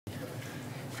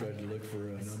Tried to look for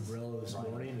an umbrella this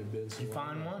morning. It'd been so Did you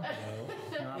find one?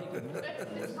 No.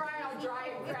 It's probably all dry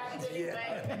and cracked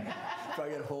anyway.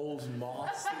 Probably got holes and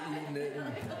moths eating it.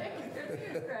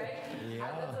 Right? Yeah.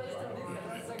 That's what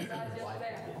I was so glad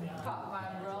yesterday. Popped my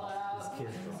umbrella out. So,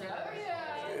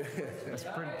 That's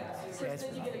pretty.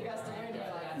 Then you get a gust of wind, you're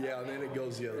like, Yeah, and then it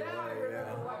goes the other way. Yeah.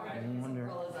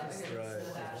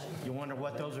 You wonder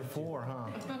what those are for,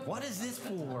 huh? What is this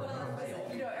for?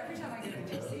 You know, every time I get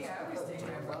to DC, I always take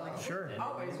my umbrella. Sure.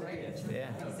 Always rain. Yeah.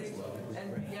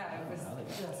 And yeah, it was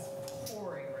just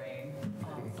pouring rain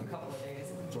a couple of days.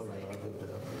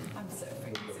 I'm so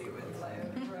fancy with my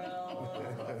umbrella.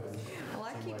 Well,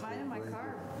 I keep mine in my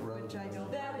car, which I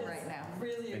don't That have is right now.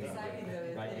 really exciting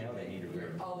though. Right now they need a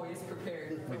You're always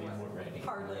prepared for what rain.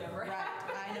 hardly ever Right,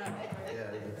 happens. I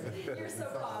know. You're so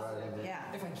positive.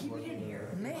 Yeah. If I keep it in here,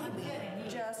 Maybe,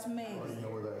 just maybe.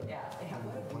 yeah,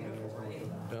 what a beautiful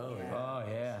rain. Oh, yeah. Oh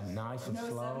yeah, nice and No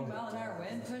 70 slow. mile an hour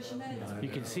wind pushing it. You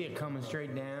can see it coming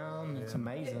straight down. It's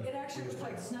amazing. It actually looked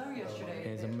like snow yesterday.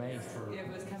 It's amazing. It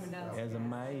was coming down. It's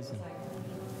amazing.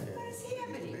 What is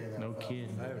happening? No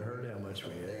kidding. I haven't heard how much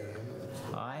we had.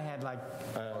 I had like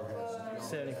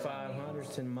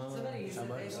 7,500 in mine. Somebody said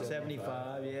they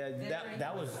 75, yeah.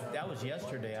 That was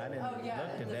yesterday. I didn't Oh, yeah,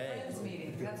 look the today. Friends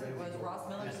meeting. That's what it was. Ross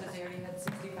Miller said they already had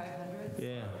 6,500.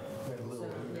 Yeah, So,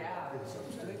 yeah.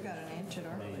 We've got an inch at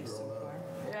our place so far.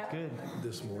 Yeah. good.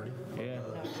 This morning? Yeah,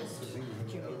 No, just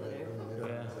cumulative. yeah.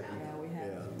 Yeah, we had.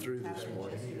 Yeah, through this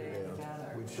morning.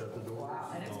 We'd shut the door.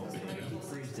 Wow. And it's supposed to rain till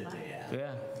 6 tonight.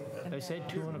 Yeah. They said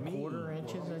 2¼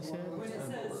 inches, they said. When it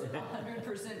says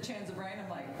 100% chance of rain, I'm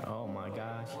like, Oh my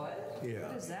gosh. what? Yeah.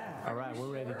 What is that? All right, we're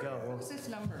ready to go. What's this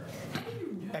number?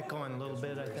 We're echoing a little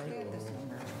bit, I We think. had this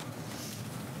number.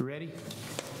 You ready?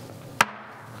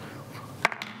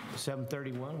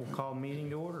 7:31, we'll call meeting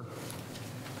to order.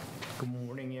 Good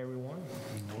morning, everyone.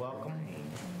 Welcome.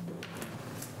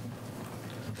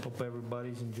 Hope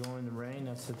everybody's enjoying the rain.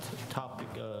 That's the topic,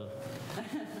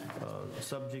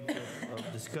 subject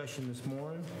of discussion this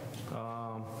morning.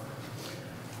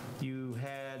 You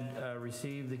had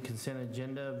received the consent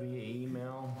agenda via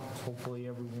email. Hopefully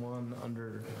everyone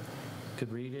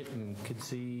could read it and could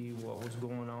see what was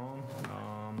going on.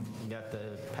 You got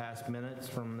the past minutes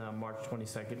from the March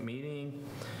 22nd meeting,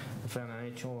 the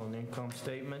financial and income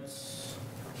statements.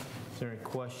 Is there any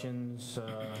questions?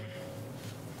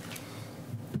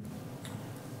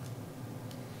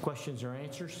 Questions or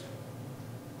answers?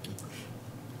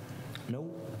 No.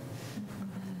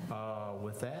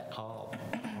 With that, I'll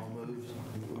move.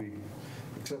 We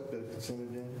accept the consent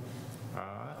agenda. all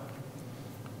right.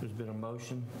 There's been a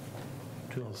motion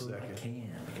to I'll approve. I second. can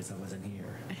because I wasn't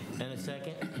here. And a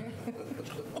second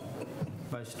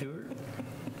by Stewart.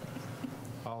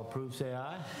 All approved, say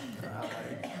aye.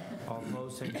 Aye. All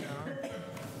opposed, say sign.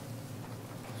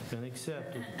 It's been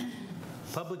accepted.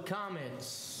 Public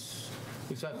comments.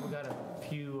 Looks like we got a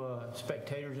few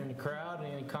spectators in the crowd.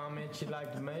 Any comments you'd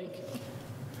like to make?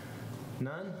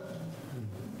 None?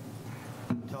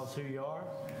 Tell us who you are.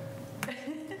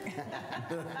 Mackenzie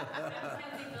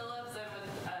Phillips. I'm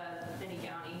with Finney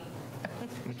County.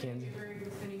 Mackenzie,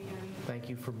 With Finney County. thank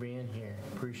you for being here.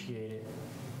 Appreciate it.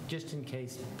 Just in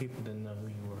case people didn't know who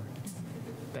you were.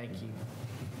 Thank you.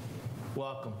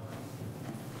 Welcome.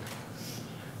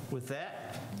 With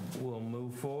that, we'll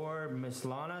move forward. Ms.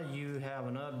 Lana, you have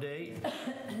an update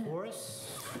for us?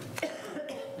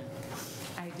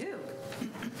 I do.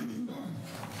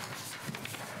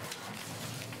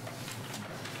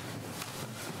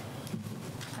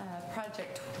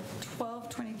 Project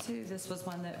 1222, this was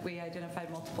one that we identified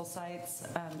multiple sites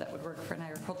that would work for an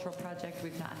agricultural project.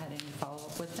 We've not had any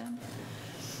follow-up with them.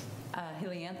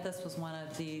 Helianthus was one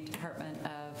of the Department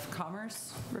of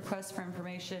Commerce requests for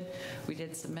information. We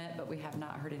did submit, but we have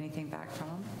not heard anything back from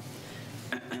them.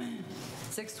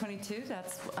 622,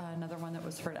 that's another one that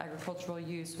was for agricultural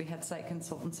use. We had site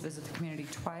consultants visit the community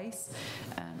twice.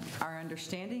 Our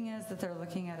understanding is that they're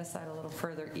looking at a site a little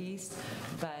further east,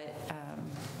 but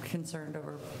concerned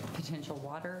over potential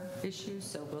water issues,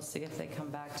 so we'll see if they come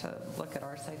back to look at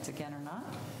our sites again or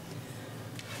not.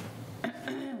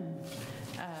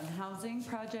 Housing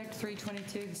project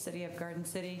 322, the city of Garden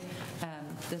City.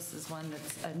 This is one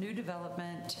that's a new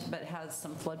development but has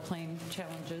some floodplain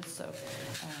challenges. So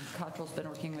Cottrell's been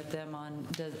working with them on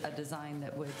a design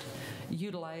that would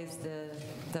utilize the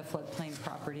floodplain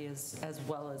property as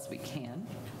well as we can.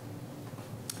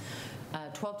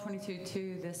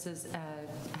 1222-2, this is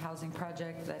a housing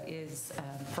project that is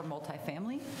for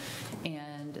multifamily,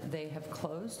 and they have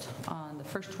closed on the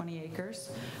first 20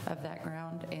 acres of that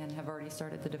ground and have already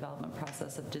started the development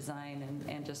process of design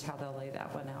and just how they'll lay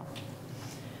that one out.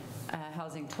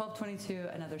 Housing 1222,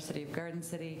 another City of Garden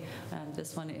City.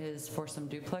 This one is for some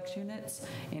duplex units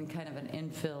in kind of an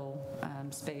infill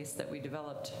space that we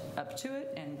developed up to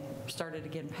it and started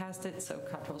again past it. So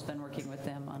Cottrell's been working with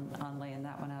them on laying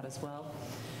that one out as well.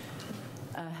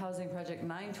 Housing Project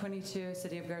 922,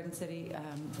 City of Garden City.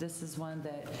 This is one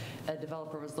that a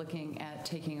developer was looking at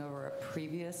taking over a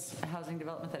previous housing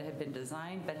development that had been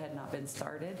designed but had not been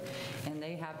started, and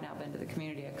they have now been to the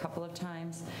community a couple of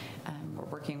times. We're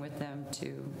working with them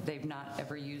they've not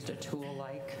ever used a tool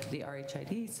like the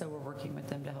RHID, so we're working with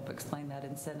them to help explain that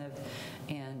incentive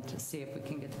and to see if we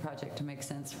can get the project to make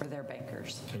sense for their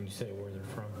bankers. Can you say where they're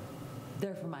from?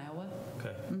 They're from Iowa.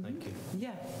 Okay, thank you.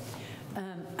 Yeah.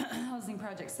 Housing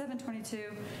Project 722,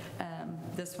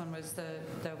 this one was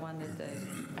the one that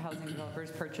the housing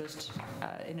developers purchased,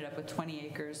 ended up with 20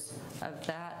 acres of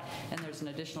that, and there's an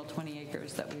additional 20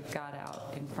 acres that we've got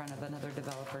out in front of another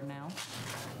developer now.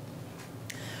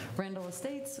 Randall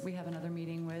Estates, we have another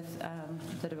meeting with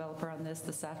the developer on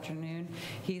this afternoon.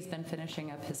 He's been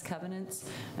finishing up his covenants.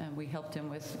 We helped him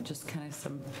with just kind of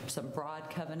some broad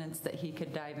covenants that he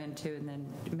could dive into and then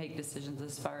make decisions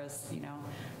as far as,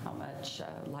 how much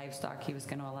livestock he was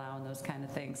going to allow and those kind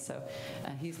of things. So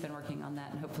he's been working on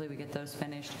that, and hopefully we get those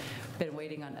finished. Been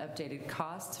waiting on updated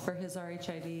costs for his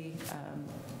RHID.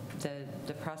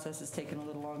 The process has taken a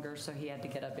little longer, so he had to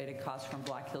get updated costs from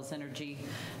Black Hills Energy,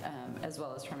 as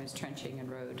well as from his trenching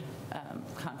and road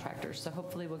contractors. So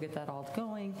hopefully we'll get that all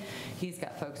going. He's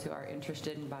got folks who are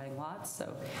interested in buying lots,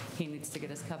 so he needs to get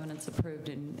his covenants approved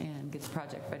and get the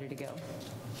project ready to go.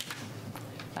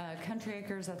 Country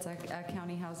Acres, that's a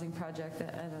county housing project,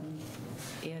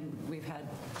 and we've had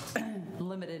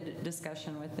limited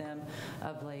discussion with them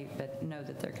of late, but know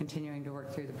that they're continuing to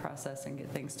work through the process and get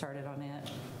things started on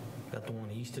it. That the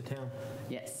one east of town?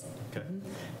 Yes. Okay.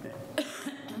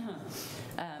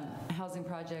 Housing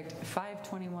Project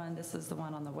 521, this is the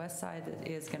one on the west side that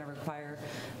is going to require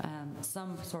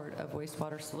some sort of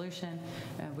wastewater solution.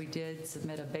 We did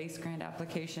submit a base grant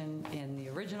application in the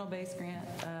original base grant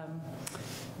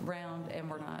round, and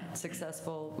we're not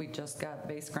successful. We just got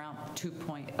base grant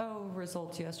 2.0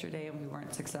 results yesterday, and we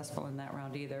weren't successful in that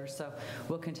round either. So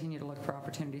we'll continue to look for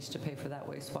opportunities to pay for that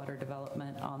wastewater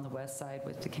development on the west side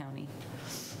with the county.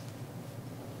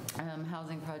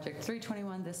 Housing Project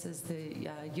 321, this is the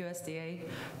USDA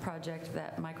project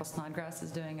that Michael Snodgrass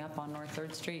is doing up on North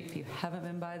 3rd Street. If you haven't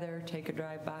been by there, take a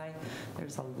drive by.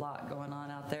 There's a lot going on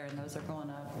out there, and those are going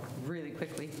up really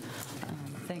quickly.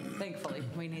 Thankfully,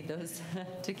 we need those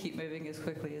to keep moving as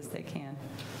quickly as they can.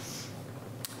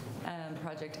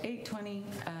 Project 820,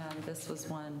 this was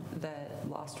one that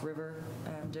Lost River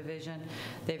Division.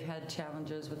 They've had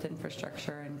challenges with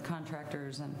infrastructure and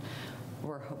contractors, and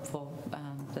we're hopeful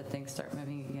that things start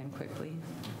moving again quickly.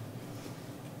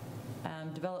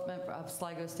 Development of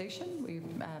Sligo Station, we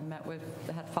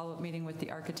had a follow-up meeting with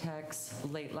the architects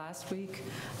late last week,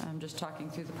 just talking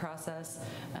through the process.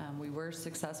 We were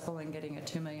successful in getting a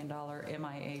 $2 million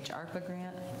MIH ARPA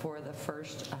grant for the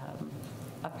first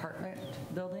apartment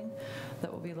building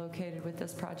that will be located with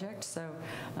this project. So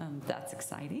that's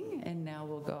exciting. And now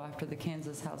we'll go after the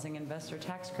Kansas Housing Investor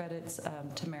Tax Credits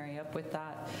to marry up with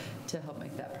that to help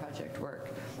make that project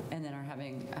work. And then are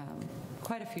having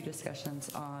quite a few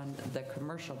discussions on the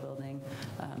commercial building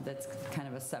that's kind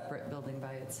of a separate building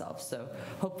by itself. So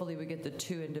hopefully we get the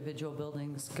 2 individual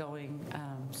buildings going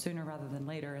sooner rather than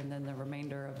later, and then the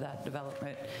remainder of that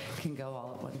development can go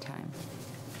all at one time.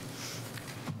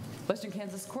 Western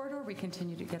Kansas Corridor, we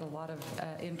continue to get a lot of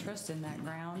interest in that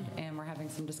ground, and we're having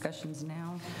some discussions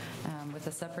now with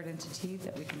a separate entity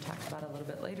that we can talk about a little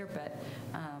bit later, but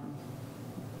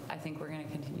I think we're going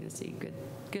to continue to see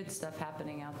good stuff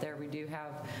happening out there. We do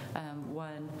have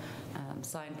one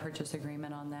signed purchase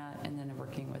agreement on that, and then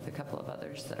working with a couple of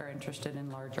others that are interested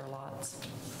in larger lots.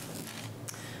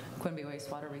 Quimby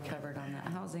wastewater, we covered on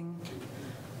that housing.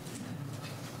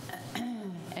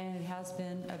 And it has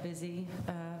been a busy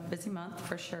month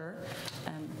for sure.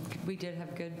 We did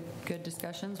have good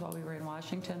discussions while we were in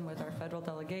Washington with our federal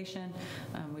delegation.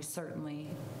 We certainly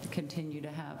continue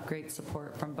to have great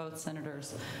support from both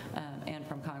senators and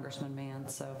from Congressman Mann.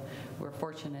 So we're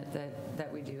fortunate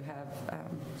that we do have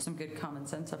some good common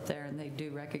sense up there, and they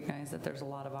do recognize that there's a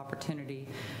lot of opportunity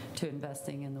to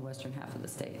investing in the western half of the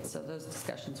state. So those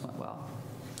discussions went well.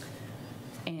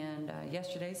 And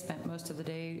yesterday spent most of the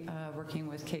day working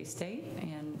with K-State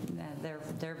and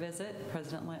their visit.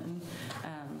 President Linton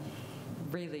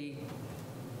really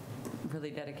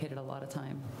dedicated a lot of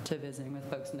time to visiting with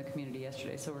folks in the community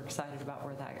yesterday, so we're excited about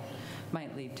where that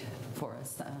might lead for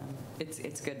us.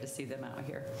 It's good to see them out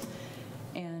here.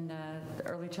 And the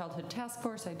Early Childhood Task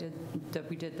Force,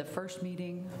 we did the first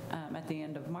meeting at the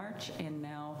end of March, and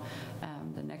now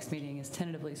the next meeting is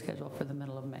tentatively scheduled for the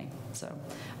middle of May. So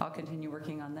I'll continue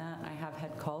working on that. I have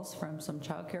had calls from some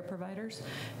childcare providers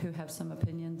who have some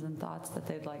opinions and thoughts that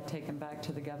they'd like taken back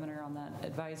to the governor on that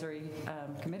advisory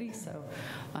committee. So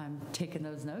I'm taking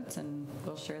those notes, and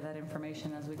we'll share that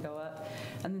information as we go up.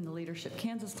 And then the Leadership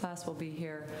Kansas class will be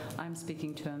here. I'm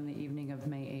speaking to them the evening of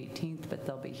May 18th, but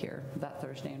they'll be here that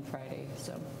Thursday and Friday.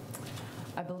 So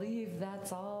I believe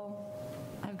that's all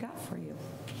I've got for you.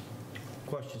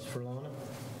 Questions for Lana?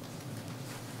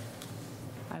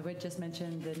 I would just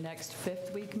mention the next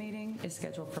 5th week meeting is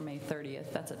scheduled for May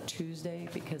 30th. That's a Tuesday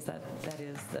because that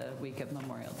is the week of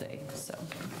Memorial Day. So.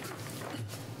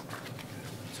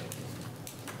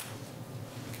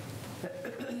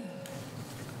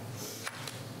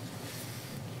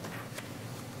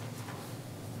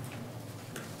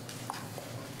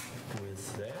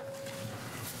 With that,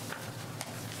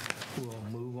 we'll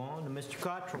move on to Mr.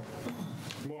 Cottrell.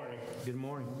 Good morning. Good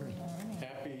morning.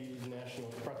 Happy National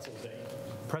Pretzel Day.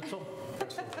 Pretzel?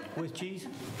 With cheese?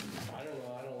 I don't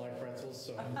know, I don't like pretzels,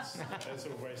 so it's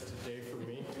a wasted day for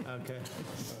me. Okay.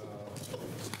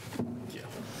 Yeah.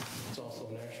 It's also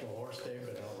National Horse Day,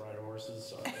 but I don't ride horses,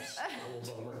 so it's a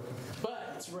little bummer.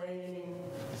 But it's raining,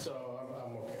 so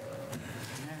I'm okay.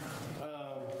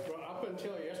 Well, up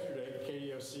until yesterday,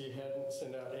 KDOC hadn't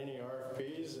sent out any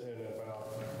RFPs, and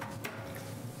about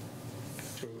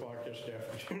 2 o'clock yesterday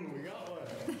afternoon, we got one.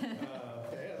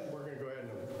 And we're going to go ahead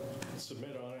and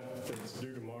submit on it. It's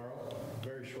due tomorrow.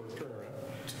 Very short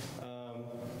turnaround.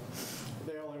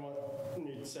 They only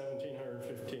need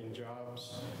 1,715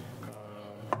 jobs,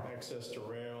 access to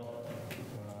rail.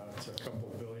 It's a couple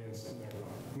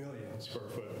million square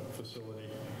foot facility.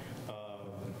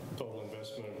 Total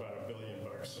investment about $1 billion.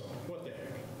 So what the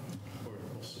heck?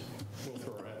 We'll see. We'll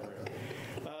throw our hat in the ring.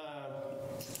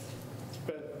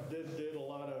 But did a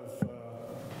lot of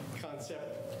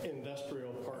concept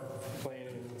industrial park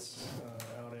plannings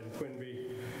out in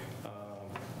Quinby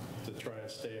to try and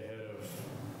stay ahead of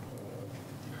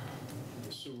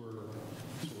the sewer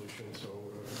solution. So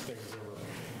if things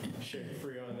ever shake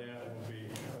free on that,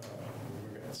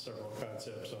 we've got several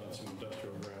concepts on some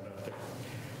industrial ground out there.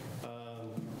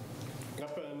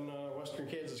 Up in western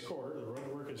Kansas Corridor, the road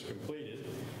work is completed.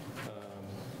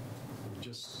 We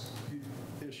just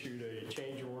issued a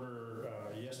change order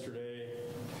yesterday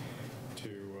to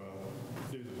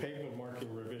do the pavement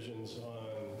marking revisions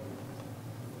on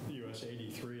US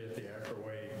 83 at the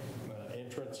Acroway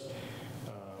entrance.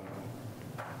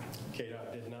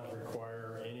 KDOT did not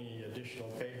require any additional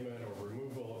pavement or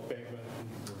removal of pavement,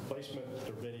 replacement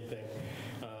of anything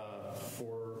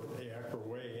for the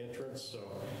Acroway entrance. So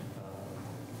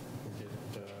we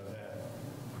get that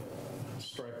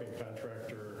striping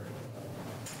contractor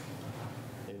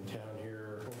in town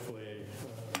here, hopefully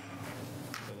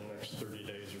in the next 30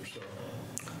 days or so.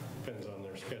 Depends on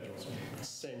their schedules.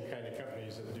 Same kind of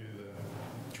companies that do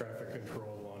the traffic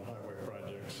control on highway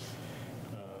projects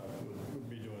would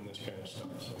be doing this kind of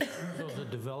stuff. So is the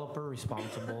developer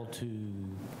responsible to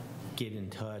get in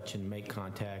touch and make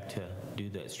contact to do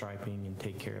that striping and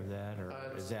take care of that, or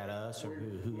is that us, or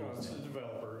who? No, it's the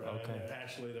developer. Okay.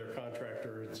 Actually, their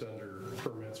contractor, it's under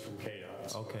permits from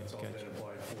KDOT. So Okay, it's all gotcha. been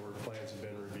applied for. Plans have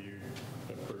been reviewed,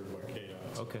 approved by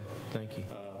KDOT. So, Okay, thank you.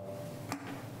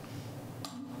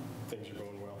 things are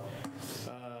going well.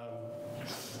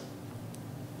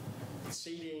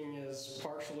 Seeding is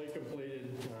partially completed.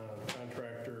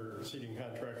 Seeding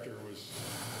contractor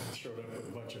showed up with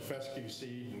a bunch of fescue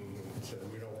seed and said,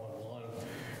 we don't want lawn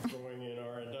growing in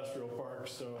our industrial park,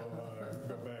 so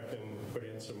go back and put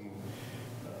in some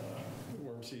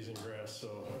worm season grass.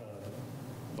 So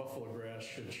buffalo grass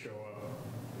should show up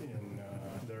in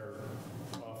their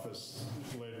office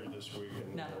later this week.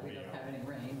 And Now that we don't have any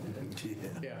rain.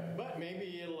 yeah, but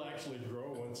maybe it'll actually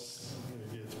grow once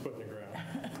it gets put in the ground.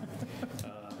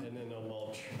 And then they'll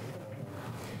mulch.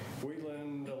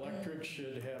 Wheatland Electric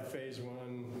should have phase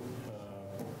 1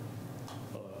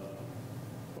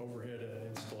 overhead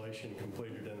installation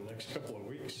completed in the next couple of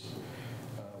weeks.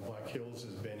 Black Hills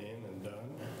has been in and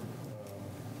done.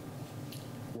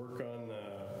 Work on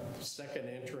the second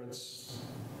entrance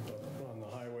on the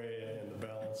highway and the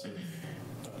balance of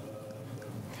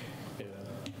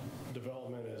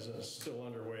development is still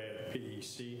underway at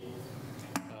PEC.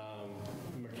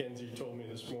 Mackenzie told me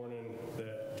this morning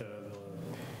that the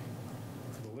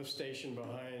lift station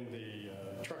behind the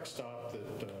truck stop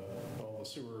that all the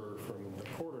sewer from the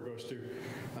corridor goes to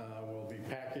will be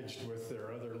packaged with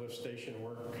their other lift station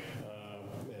work.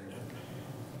 And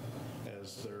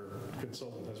as their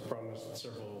consultant has promised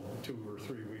 2 or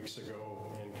 3 weeks ago,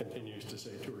 continues to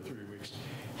say 2 or 3 weeks.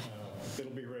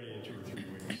 It'll be ready in 2 or 3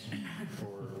 weeks,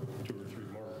 or 2 or 3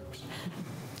 more weeks.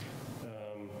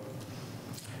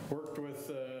 Worked with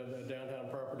the downtown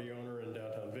property owner and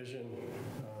Downtown Vision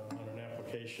on an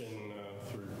application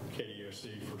through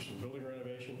KDOC for some building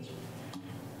renovations.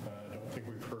 I don't think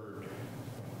we've heard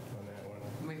on that one.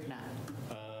 We've not.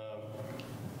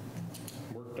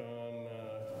 Worked on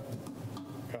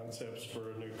concepts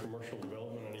for a new commercial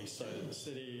development on the east side of the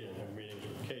city and have meetings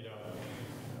with KDOT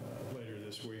later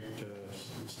this week to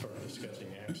start discussing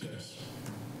access.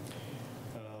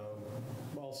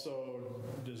 Also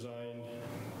designed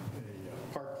a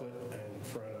parklet in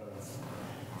front of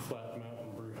Flat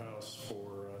Mountain Brew House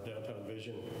for Downtown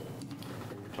Vision.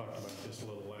 And we talked about this a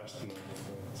little last month.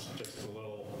 It's just a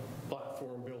little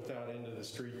platform built out into the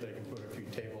street they can put a few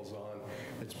tables on.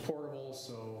 It's portable,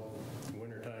 so when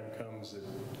wintertime comes, it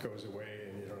goes away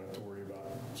and you don't have to worry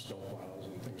about snow plows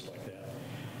and things like that.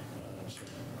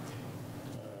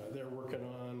 They're working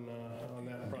on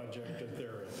that project at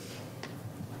their end.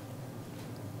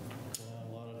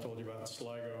 Lana told you about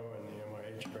Sligo and the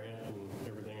MIH grant and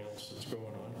everything else that's going on.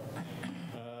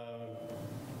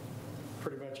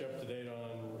 Pretty much up to date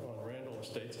on Randall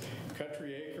Estates.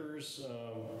 Country Acres,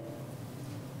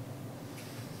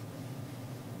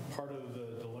 part of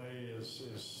the delay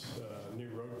is new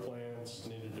road plans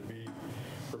needed to be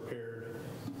prepared,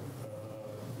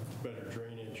 better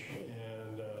drainage,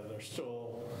 and they're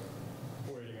still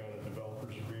waiting on a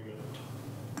developer's agreement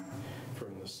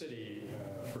from the city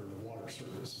for the water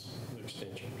service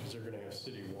extension, because they're going to have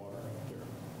city water out there.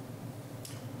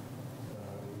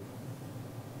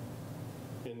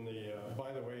 In the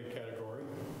by the way category,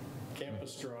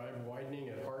 Campus Drive widening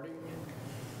at Harding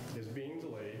is being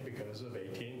delayed because of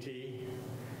AT&T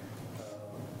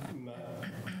not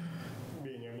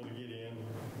being able to get in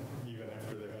even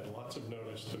after they've had lots of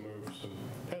notice to move some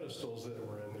pedestals that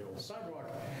were in the old sidewalk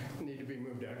need to be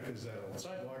moved out because that old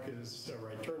sidewalk is a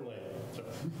right turn lane. So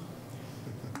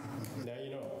now you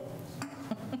know.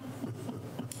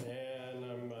 And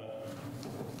I'm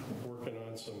working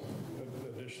on some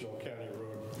additional county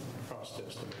road cost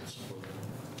estimates for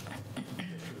the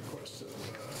request of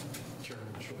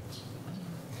Chairman Schultz.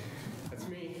 That's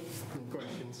me. Any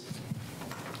questions?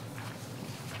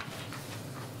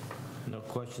 No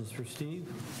questions for Steve.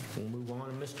 We'll move on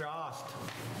to Mr. Ost.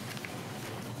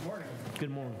 Morning. Good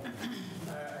morning.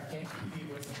 I can't compete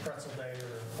with pretzel day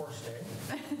or horse day.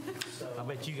 So I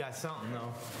bet you got something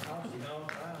though. obviously, no,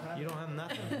 I You don't have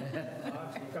nothing.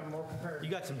 obviously become more prepared. You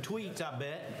got some tweets, I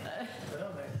bet.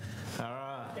 Well, All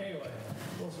right. anyway,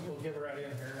 we'll get right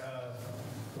in here.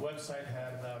 The website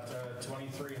had about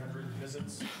 2,300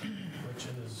 visits, which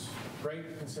is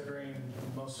great considering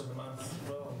most of the month,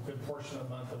 well, a good portion of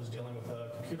the month I was dealing with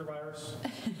a computer virus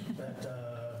that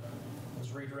was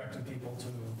redirecting people to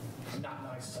not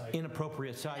nice sites.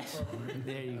 Inappropriate sites.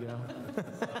 There you go.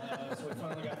 So we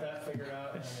finally got that figured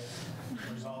out and it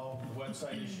resolved the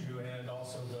website issue and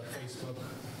also the Facebook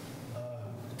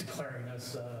declaring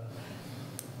us,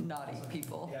 Naughty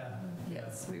people. yeah.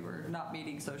 Yes, we were not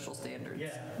meeting social standards.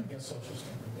 Yeah, against social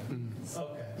standards.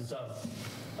 Okay, so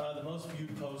the most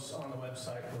viewed posts on the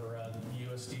website were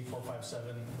USD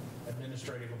 457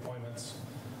 administrative appointments,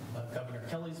 Governor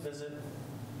Kelly's visit,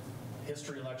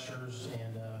 history lectures,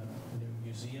 and new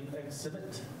museum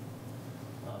exhibit.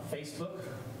 Facebook,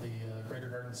 the Greater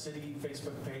Garden City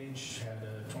Facebook page had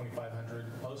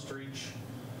 2,500 post reach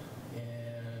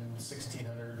and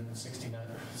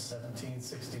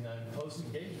 1,769 post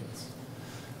engagements.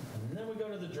 And then we go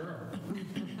to the Journal.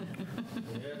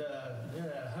 It had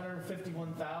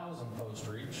 151,000 post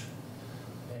reach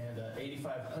and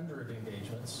 8,500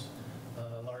 engagements,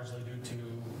 largely due to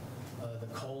the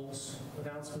Kohl's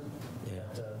announcement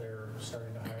that they're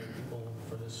starting to hire people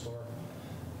for this store.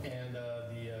 And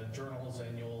the Journal's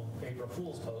annual April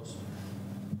Fool's post,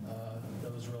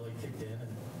 those really kicked in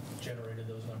and generated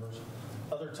those numbers.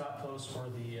 Other top posts were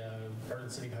the Garden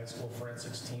City High School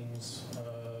forensics team's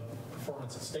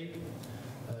performance at state,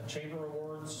 chamber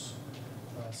awards,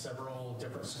 several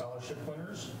different scholarship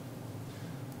winners.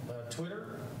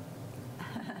 Twitter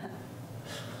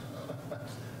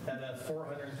had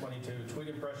 422 tweet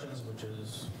impressions, which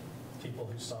is people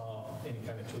who saw any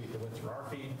kind of tweet that went through our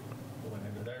feed, that went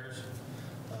into theirs.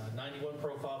 91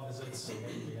 profile visits, and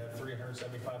we had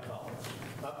 375 followers,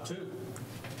 up 2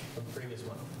 from the previous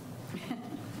one.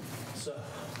 So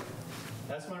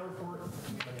that's my report.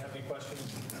 Anybody have any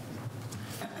questions?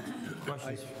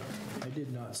 Questions? I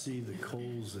did not see the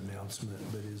Kohl's announcement,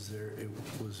 but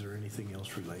was there anything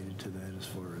else related to that as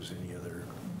far as any other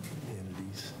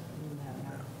entities?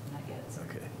 No, not yet. So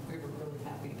Okay. we were really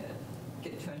happy to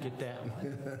get to announce get that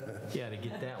one. Yeah, to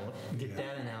get that one, get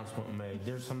that announcement made.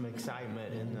 There's some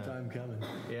excitement in the, Time coming.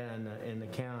 yeah, in the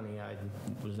county. I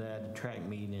was at a track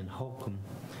meeting in Holcomb,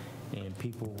 and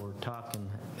people were talking,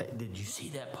 did you see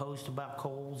that post about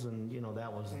Coles? And,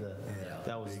 that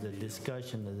was the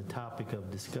discussion, the topic of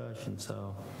discussion.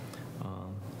 So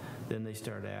then they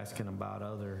started asking about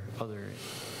other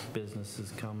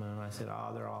businesses coming, and I said,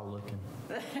 oh, they're all looking.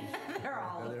 They're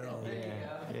all They're all there you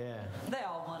go. Yeah, They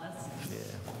all want us. yeah.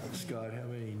 Scott, how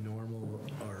many normal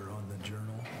are on the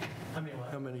journal? I mean,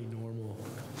 How many normal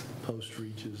post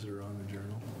reaches are on the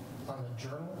journal? on the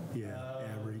journal? Yeah,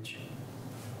 average.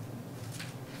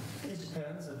 It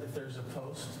depends. If there's a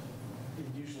post, it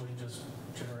usually just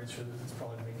generates for, it's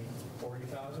probably maybe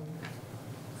 40,000.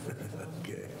 50,000.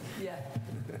 Okay. Yeah.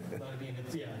 But I mean,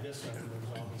 this number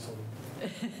was obviously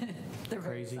They're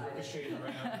very Crazy. excited. ricocheted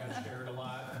around, got shared a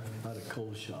lot. A lot of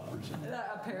Kohl's shoppers.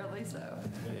 Apparently so.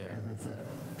 Yeah. So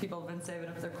people have been saving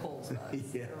up their Kohl's bucks.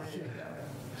 Yeah. They're ready to go.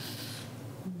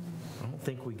 I don't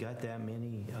think we got that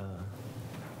many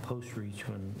post reach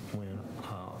when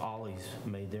Ollie's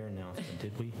made their announcement,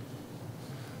 did we?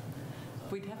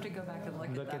 We'd have to go back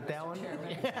and Look at that Mr. one?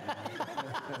 Chairman.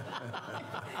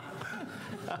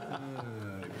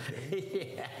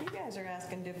 Yeah, You guys are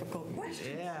asking difficult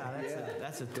questions.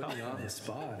 that's a tough Putting you on one. the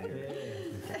spot here.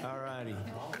 Yeah. All righty.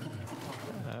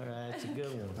 All right, that's a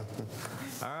good one.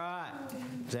 All right,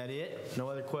 is that it? No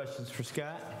other questions for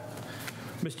Scott?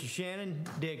 Mr. Shannon,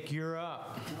 Dick, you're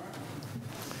up.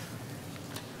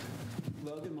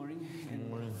 Well, good morning. And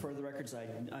morning. for the records, I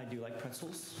do like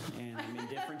pretzels, and I'm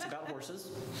indifferent about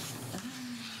horses.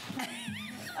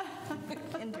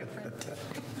 Indifferent.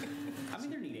 I mean,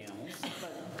 they're neat animals,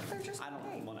 but They're just I don't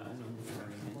great. want to own them for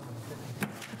anything.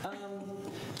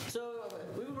 So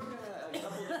we've been working on a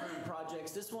couple different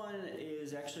projects. This one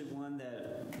is actually one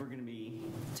that we're going to be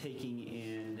taking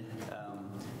and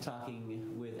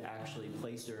talking with actually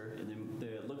Placer, and then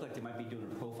they look like they might be doing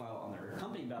a profile on their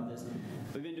company about this.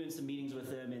 We've been doing some meetings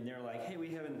with them, and they're like, hey, we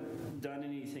haven't done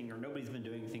anything, or nobody's been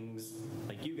doing things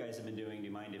like you guys have been doing. Do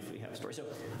you mind if we have a story? So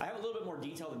I have a little bit more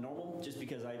detail than normal, just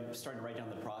because I'm starting to write down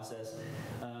the process.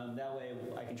 That way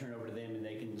I can turn it over to them, and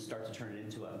they can start to turn it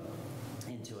into a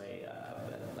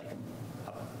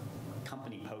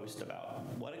company post about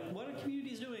what a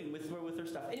community is doing with their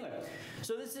stuff. Anyway,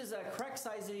 so this is correct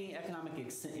sizing economic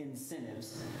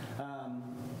incentives.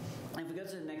 If we go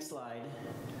to the next slide,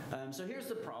 so here's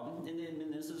the problem,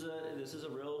 and this is a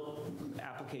real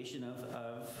application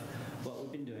of what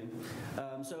we've been doing.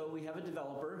 So we have a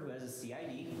developer who has a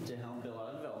CID to help build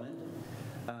out a development.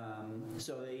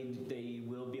 So they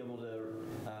will be able to,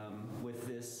 with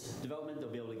this development, they'll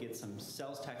be able to get some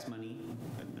sales tax money,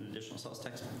 an additional sales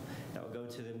tax that will go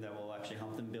to them that will actually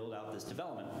help them build out this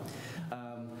development.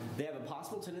 They have a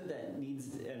possible tenant that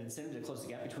needs an incentive to close the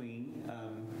gap between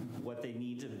what they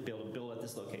need to be able to build at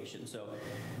this location. So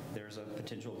there's a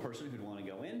potential person who'd want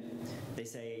to go in. They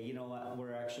say, you know what,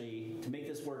 to make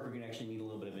this work, we're going to actually need a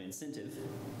little bit of an incentive.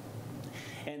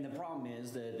 And the problem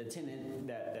is the tenant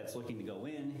that's looking to go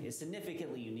in is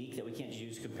significantly unique, that we can't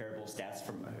use comparable stats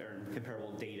or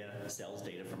comparable data, sales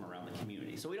data from around the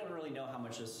community. So we don't really know how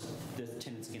much this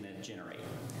tenant's going to generate,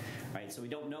 right? So we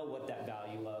don't know what that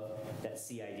value of that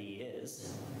CID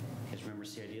is. Because remember,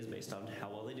 CID is based on how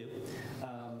well they do.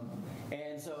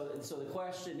 And so the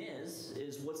question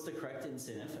is what's the correct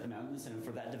amount of incentive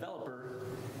for that developer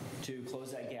to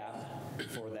close that gap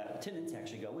for that tenant to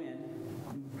actually go in,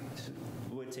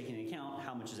 with taking into account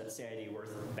how much is that CID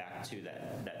worth back to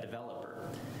that developer.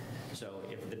 So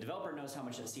if the developer knows how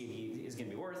much that CID is going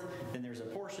to be worth, then there's a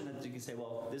portion that you can say,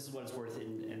 well, this is what it's worth,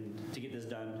 and to get this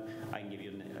done, I can give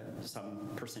you some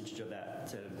percentage of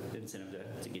that incentive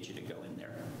to get you to go in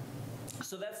there.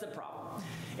 So that's the problem.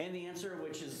 And the answer,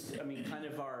 which is, I mean, kind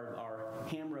of our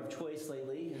hammer of choice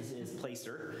lately, is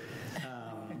Placer.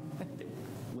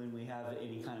 When we have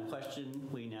any kind of question,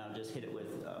 we now just hit it with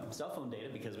cell phone data,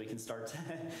 because we can start to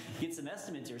get some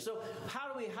estimates here. So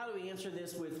how do we answer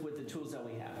this with the tools that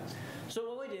we have? So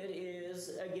what we did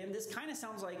is, again, this kind of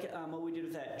sounds like what we did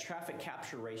with that traffic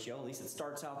capture ratio. At least it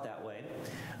starts out that way.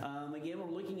 Again,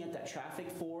 we're looking at that traffic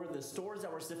for the stores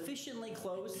that were sufficiently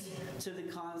close to the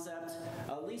concept,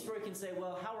 at least where we can say,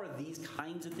 well, how are these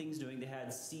kinds of things doing? They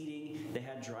had seating, they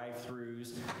had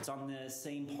drive-throughs, it's on the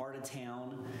same part of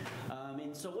town.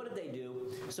 And so what did they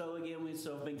do? So again,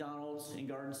 McDonald's in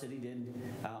Garden City did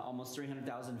almost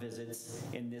 300,000 visits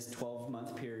in this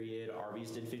 12-month period. Arby's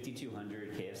did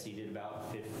 5,200. KFC did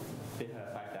about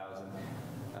 5,000.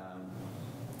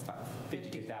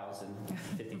 52,000,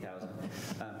 50,000,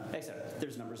 etc.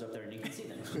 There's numbers up there and you can see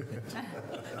them.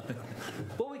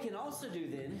 What we can also do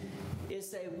then is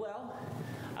say, well,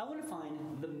 I want to find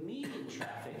the median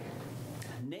traffic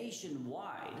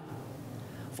nationwide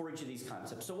for each of these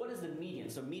concepts. So what is the median?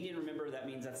 So median, remember, that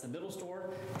means that's the middle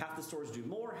store. Half the stores do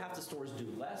more, half the stores do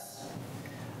less.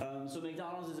 So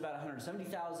McDonald's is about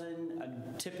 170,000.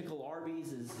 A typical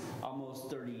Arby's is almost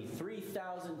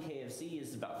 33,000. KFC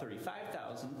is about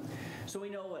 35,000. So we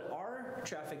know what our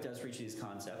traffic does for each of these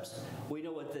concepts. We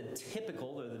know what the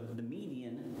typical, or the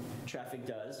median traffic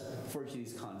does for each of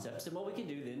these concepts. And what we can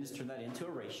do then is turn that into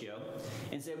a ratio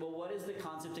and say, well, what does the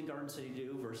concept in Garden City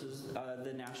do versus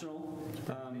the national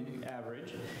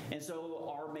average? And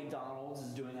so our McDonald's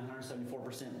is doing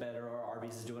 174% better. Our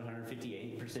Arby's is doing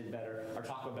 158% better. Our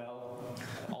Taco Bell,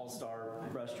 all-star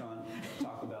restaurant,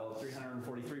 Taco Bell,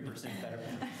 343% better,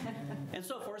 and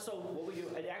so forth. So what we do,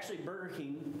 and actually Burger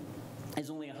King is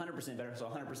only 100% better, so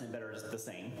 100% better is the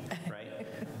same, right?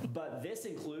 But this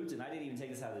includes, and I didn't even take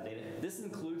this out of the data, this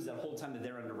includes that whole time that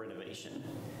they're under renovation.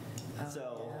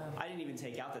 So I didn't even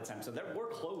take out that time. So we're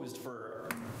closed for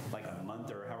like a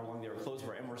month or however long they were closed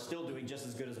for, and we're still doing just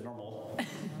as good as a normal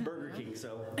Burger King.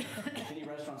 So if any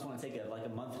restaurants want to take a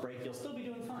month break, you'll still be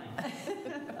doing fine.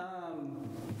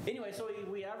 Anyway, so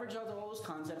we average out all those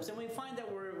concepts, and we find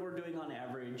that we're doing on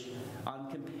average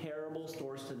on comparable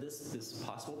stores to this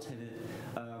possible tenant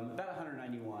about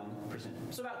 191%.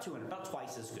 So about 200, about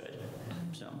twice as good.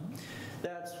 So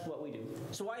that's what we do.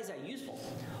 So why is that useful?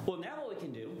 Well, now what we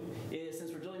can do is,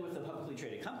 since we're dealing with a publicly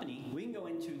traded company, we can go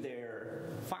into their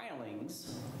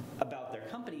filings about their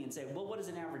company and say, well, what does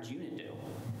an average unit do?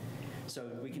 So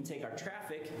we can take our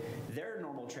traffic, their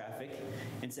normal traffic,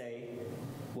 and say,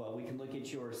 well, we can look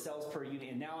at your sales per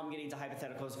unit, and now I'm getting to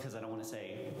hypotheticals because I don't want to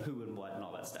say who and what and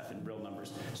all that stuff in real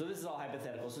numbers. So this is all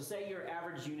hypothetical. So say your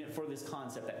average unit for this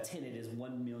concept, that tenant, is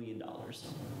 $1 million.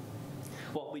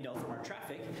 Well, we know from our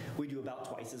traffic, we do about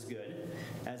twice as good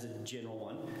as a general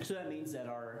one. So that means that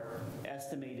our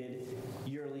estimated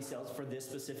yearly sales for this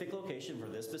specific location, for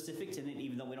this specific tenant,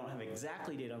 even though we don't have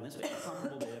exactly data on this, but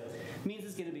comparable data, means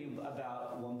it's going to be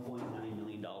about $1.9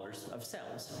 million of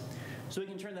sales. So we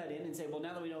can turn that in and say, well,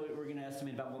 now that we know we're going to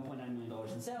estimate about $1.9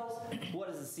 million in sales,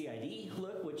 what does the CID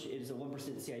look, which is a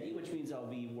 1% CID, which means I'll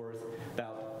be worth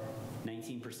about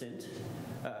 19%,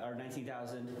 or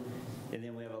 19,000. And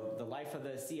then we have the life of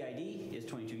the CID is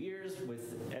 22 years.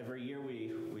 With every year,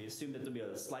 we assume that there'll be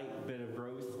a slight bit of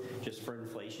growth just for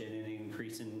inflation and an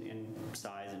increase in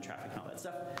size and traffic and all that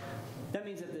stuff. That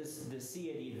means that this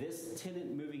CID, this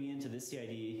tenant moving into this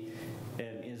CID,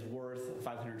 is worth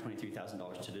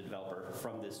 $523,000 to the developer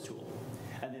from this tool.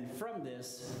 And then from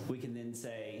this, we can then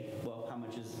say, well, how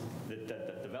much is the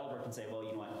developer can say, well,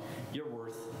 you know what, you're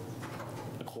worth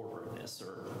a quarter of this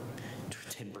or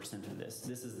 10% of this.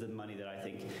 This is the money that I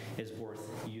think is worth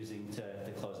using to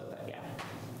close up that gap.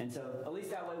 And so at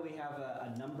least that way we have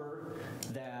a number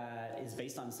that is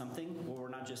based on something where we're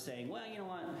not just saying, well, you know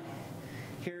what,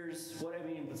 here's what, I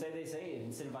mean, say they say it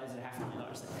incentivizes at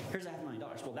 $500,000. Here's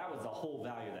 $500,000. Well, that was the whole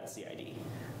value of that CID.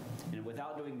 And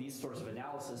without doing these sorts of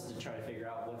analysis to try to figure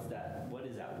out what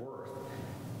is that worth,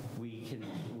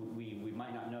 we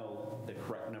might not know the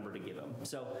correct number to give them.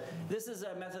 So this is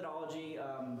a methodology.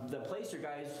 The Placer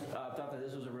guys thought that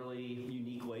this was a really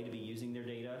unique way to be using their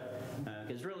data.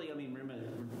 Because really, I mean, remember,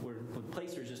 when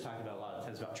Placer's just talking about a lot of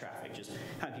times about traffic, just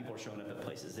how many people are showing up at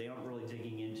places. They aren't really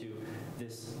digging into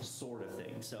this sort of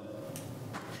thing. So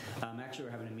actually,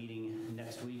 we're having a meeting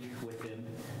next week with them,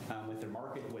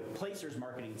 with Placer's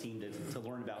marketing team to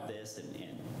learn about this and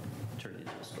turn it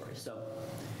into a story. So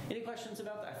any questions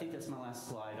about that? I think that's my last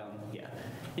slide. Yeah.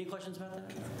 Any questions about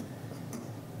that?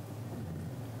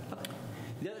 Okay.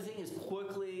 The other thing is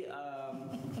quickly,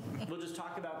 we'll just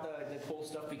talk about the cool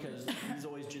stuff because these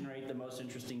always generate the most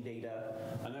interesting data.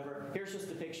 Here's just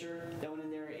the picture that went in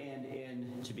there,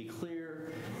 and to be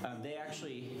clear, they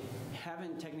actually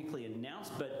haven't technically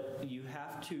announced, but you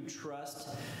have to trust.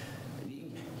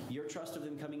 Your trust of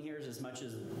them coming here is as much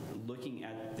as looking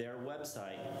at their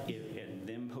website and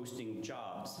them posting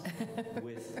jobs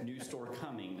with new store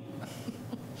coming.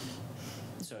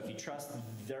 So if you trust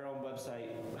their own website,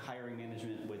 hiring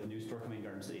management with new store coming in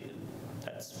Garden City, then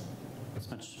that's as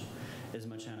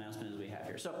much announcement as we have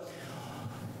here. So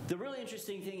the really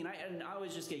interesting thing, and I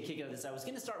always just get a kick out of this, I was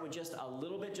going to start with just a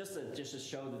little bit, just to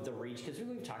show the reach, because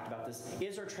we've talked about this.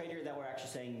 Is our trade area that we're actually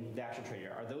saying the actual trade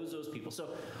area? Are those people? So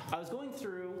I was going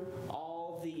through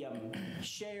all the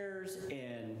shares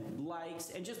and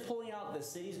likes and just pulling out the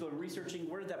cities, going researching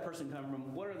where did that person come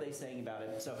from, what are they saying about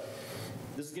it. So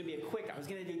this is going to be a quick, I was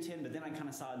going to do 10, but then I kind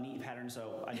of saw a neat pattern,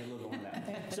 so I did a little bit more of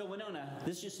that. So Winona,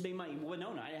 this just made my,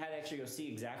 Winona, I had to actually go see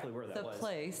exactly where that The was.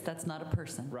 place, that's not a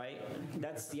person. Right?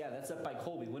 That's up by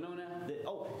Colby. Winona,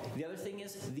 the other thing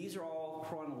is, these are all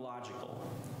chronological,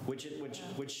 which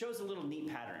shows a little neat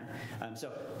pattern.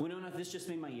 So Winona, this just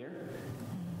made my year.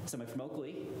 Somebody from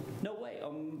Oakley? No way.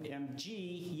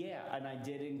 MG, yeah. And I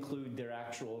did include their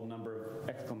actual number of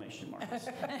exclamation marks.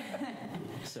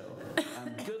 So,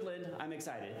 Goodland, I'm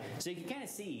excited. So you can kind of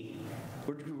see,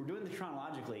 we're doing this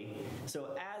chronologically.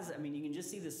 So you can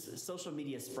just see this social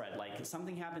media spread. Like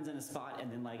something happens in a spot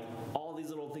and then like all these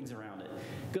little things around it.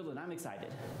 Goodland, I'm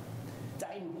excited.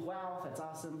 Dighton, wow, that's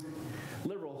awesome.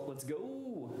 Liberal, let's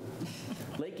go.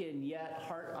 Lakin, yet,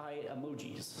 heart eye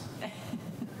emojis.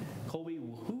 Colby,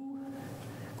 woohoo.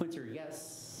 Quinter,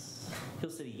 yes. Hill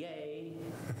City, yay.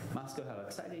 Moscow, how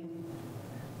exciting.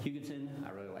 Hugoton,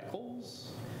 I really like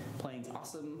Holes. Plains,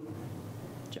 awesome.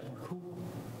 Jetmore, cool.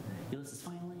 Ulysses,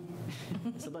 finally.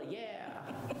 Sabla, yeah.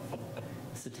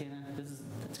 Satana,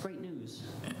 that's great news.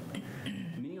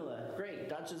 Manila, great.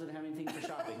 Dodge doesn't have anything for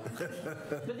shopping.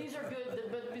 But these are good.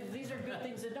 But these are good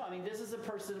things to know. I mean, this is a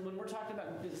person when we're talking about.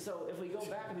 So if we go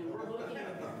back, I mean, we're looking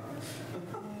at.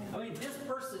 I mean, this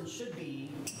person should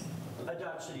be a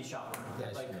Dodge City shopper.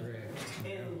 That's correct.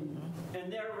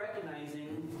 And they're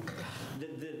recognizing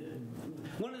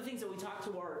one of the things that we talk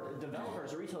to our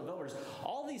developers, our retail developers,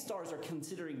 all these stars are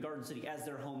considering Garden City as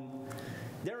their home.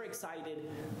 They're excited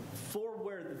from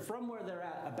where they're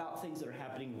at about things that are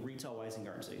happening retail-wise in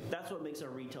Garden City. That's what makes our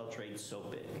retail trade so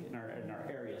big, and our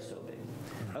area so big.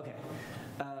 Okay.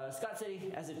 Scott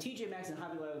City, as if TJ Maxx and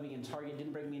Hobby Lobby and Target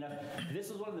didn't break me enough,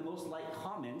 this was one of the most liked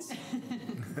comments out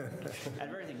of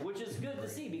everything, which is good to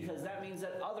see because that means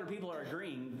that other people are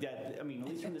agreeing that, I mean, at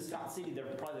least from the Scott City, they're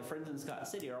probably the friends in Scott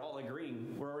City are all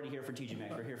agreeing, we're already here for TJ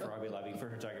Maxx, we're here for Hobby Lobby, for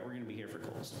Target, we're going to be here for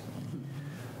Kohl's.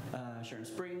 Sharon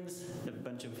Springs, a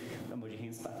bunch of emoji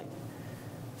hand slapping.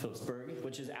 Phillipsburg,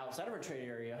 which is outside of our trade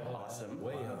area, awesome.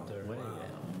 Way up there. Way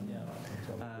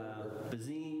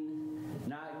Bazine,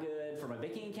 not good for my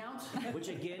baking account, which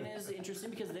again is interesting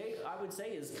because I would say,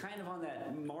 is kind of on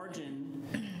that margin,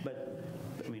 but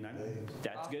I mean,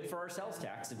 that's good for our sales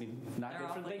tax. I mean, not good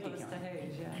for the baking account. They're awfully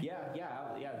close to Hayes,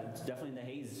 Yeah, it's definitely in the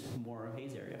Hayes, more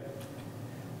Hayes area.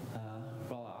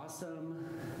 Well, awesome.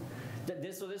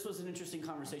 So this was an interesting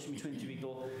conversation between two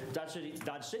people. Dodge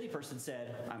City person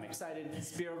said, I'm excited.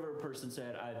 Spearriver person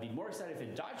said, I'd be more excited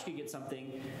if Dodge could get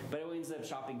something, but I always end up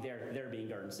shopping there being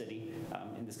Garden City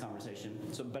in this conversation.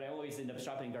 But I always end up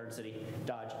shopping in Garden City.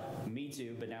 Dodge, me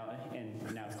too, but now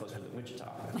it's closer to Wichita,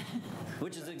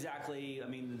 which is exactly, I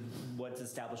mean, what's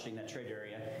establishing that trade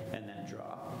area and that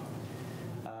draw.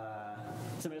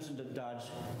 Somebody else from Dodge,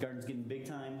 Garden's getting big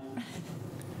time.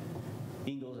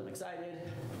 Ingalls, I'm excited.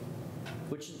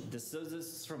 This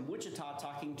is from Wichita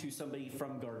talking to somebody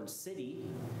from Garden City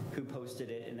who posted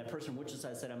it, and that person from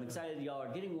Wichita said, I'm excited y'all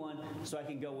are getting one so I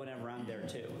can go whenever I'm there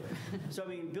too. So I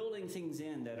mean, building things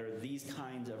in that are these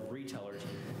kinds of retailers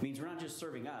means we're not just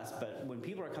serving us, but when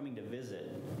people are coming to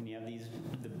visit, and you have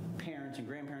the parents and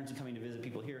grandparents coming to visit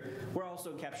people here, we're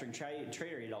also capturing trade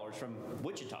area dollars from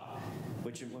Wichita,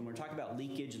 which when we're talking about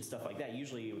leakage and stuff like that,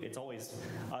 usually it's always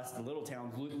us, the little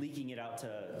towns, leaking it out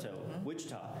to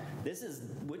Wichita.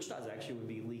 Wichita's actually would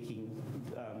be leaking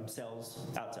sales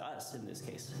out to us in this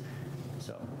case.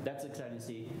 So that's exciting to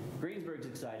see. Greensburg's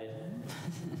excited.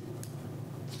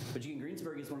 But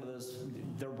Greensburg is one of those,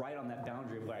 they're right on that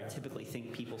boundary of where I typically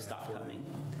think people stop coming.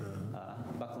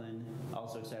 Buckland,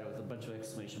 also excited with a bunch of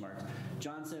exclamation marks.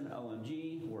 Johnson,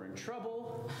 OMG, we're in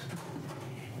trouble.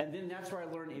 And then that's where I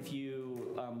learned if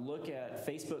you look at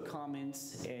Facebook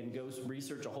comments and go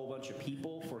research a whole bunch of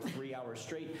people for 3 hours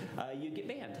straight, you get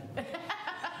banned.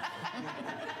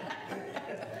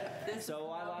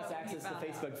 So I lost access to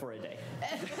Facebook for a day.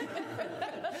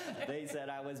 They said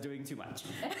I was doing too much.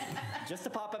 Just a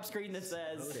pop-up screen that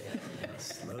says...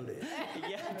 Slow down.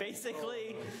 Yeah,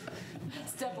 basically.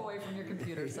 Step away from your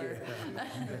computer, sir.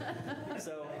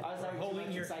 So I was like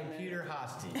Holding your computer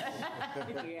hostage.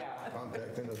 Yeah.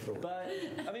 Contacting us. But,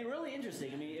 I mean, really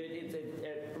interesting. I mean,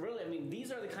 it really, I mean,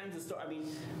 these are the kinds of stories. I mean,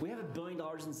 we have $1 billion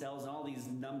in sales and all these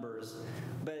numbers,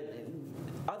 but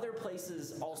other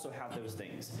places also have those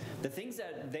things. The things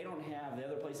that they don't have, the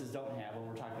other places don't have when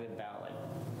we're talking about, like,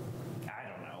 I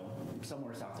don't know,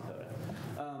 somewhere in South Dakota.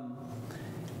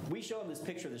 We show them this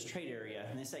picture of this trade area,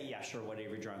 and they say, yeah, sure,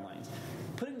 whatever, you're drawing lines.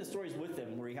 Putting the stories with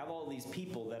them where you have all these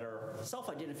people that are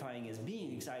self-identifying as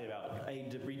being excited about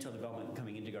retail development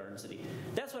coming into Garden City.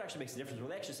 That's what actually makes a difference. Where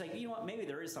they actually say, you know what, maybe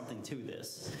there is something to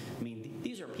this. I mean,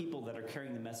 these are people that are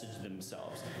carrying the message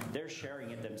themselves. They're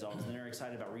sharing it themselves, and they're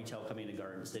excited about retail coming to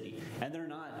Garden City. And they're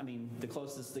not, I mean, the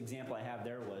closest example I have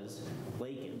there was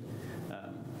Lakin.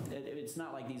 It's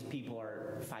not like these people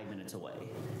are 5 minutes away.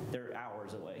 They're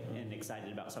hours away and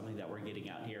excited about something that we're getting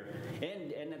out here.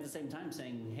 And at the same time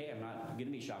saying, hey, I'm not going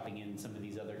to be shopping in some of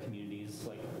these other communities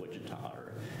like Wichita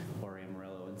or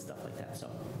Amarillo and stuff like that. So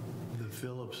The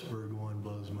Phillipsburg one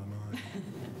blows my mind.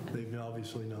 They've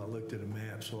obviously not looked at a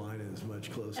map, so I is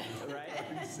much closer. right?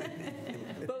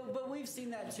 But we've seen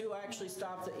that too. I actually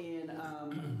stopped in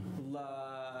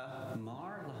La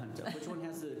Junta. Which one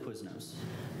has the Quiznos?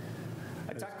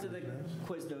 I talked to the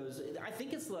Quiznos. I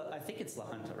think it's La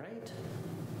Junta, right?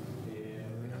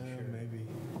 Maybe.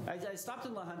 I stopped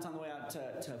in La Junta on the way out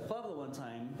to Pueblo one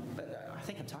time, but I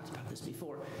think I've talked about this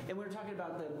before. And we were talking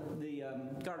about the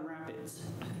Garden Rapids,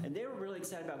 and they were really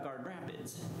excited about Garden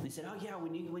Rapids. And they said, "Oh yeah,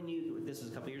 when you this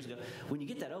was a couple years ago, when you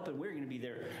get that open, we're going to be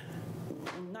there,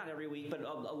 not every week, but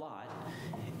a lot."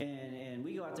 And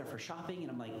we go out there for shopping, and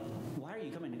I'm like, "Why are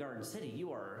you coming to Garden City?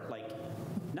 You are like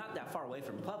not that far away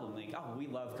from Pueblo." I'm like, "Oh, we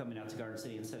love coming out to Garden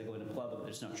City instead of going to Pueblo.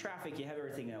 There's no traffic. You have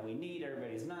everything that we need.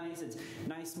 Everybody's nice. It's a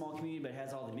nice small community, but it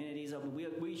has all the amenities open.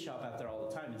 We shop out there all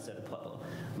the time instead of Pueblo."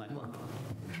 I'm like, well,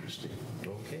 Interesting.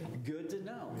 Okay. good to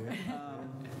know.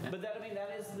 But that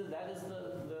is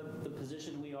the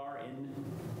position we are in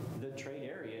the trade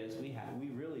areas. We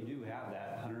really do have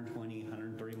that 120,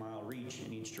 130 mile reach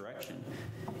in each direction,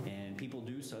 and people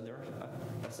do so. There are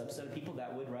a subset of people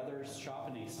that would rather shop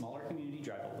in a smaller community,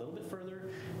 drive a little bit further,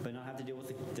 but not have to deal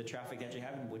with the traffic that you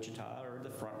have in Wichita or the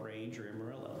Front Range or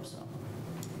Amarillo. So,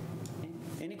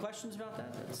 any questions about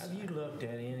that? Have you looked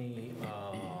at any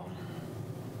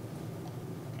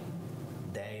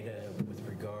data with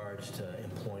regards to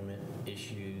employment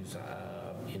issues?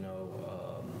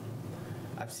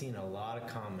 I've seen a lot of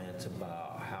comments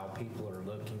about how people are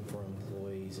looking for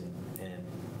employees and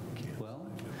Well,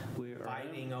 we're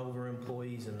fighting over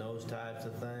employees and those types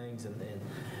of things. And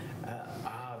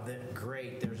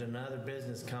great, there's another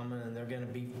business coming and they're going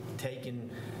to be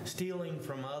stealing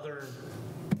from other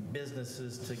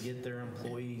businesses to get their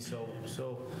employees.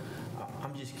 So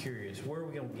I'm just curious, where are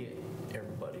we going to get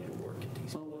everybody to work at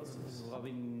these places? I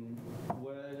mean, how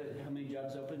many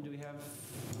jobs open do we have?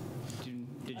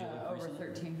 Did you look Over recently?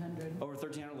 1,300. Over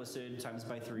 1,300 listed times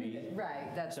by 3.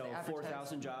 Right, that's So the advertised.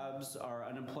 4,000 jobs. Our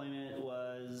unemployment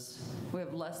was We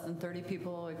have less than 30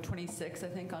 people, like 26, I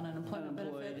think, on unemployment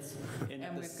Unemployed. benefits. And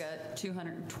And we've got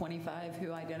 225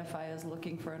 who identify as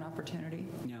looking for an opportunity.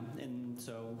 and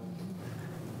so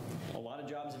a lot of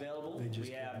jobs available. They just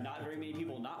We have not very many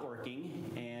people not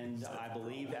working, and I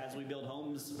believe as we build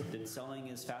homes, it's selling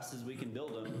as fast as we can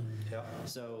build them. Yep.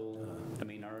 So, I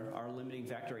mean, our limiting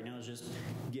factor right now is just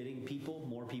getting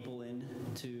more people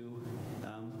into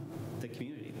the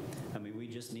community. I mean, we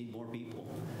just need more people.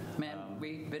 Man,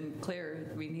 we've been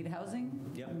clear, we need housing,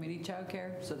 Yep. we need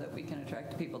childcare so that we can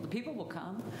attract people. The people will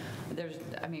come.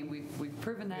 We've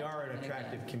proven that. We are time an and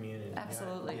attractive again. community.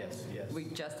 Absolutely. Yes, yes. We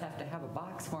just have to have a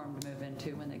box for them to move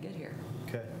into when they get here.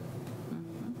 Okay.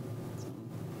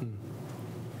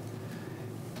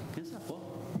 Good stuff. Well,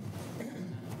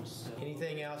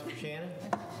 Anything else for Shannon?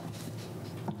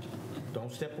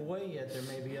 Don't step away yet. There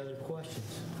may be other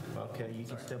questions. Okay, you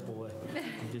can step away.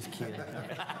 I'm just kidding.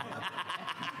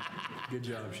 Good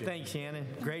job, Shane. Thanks, Shannon.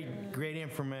 Great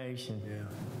information. Yeah.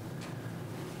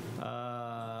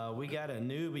 We got a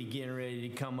newbie getting ready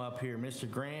to come up here, Mr.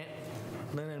 Grant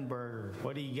Linenberger.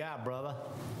 What do you got, brother?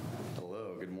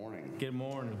 Hello, good morning. Good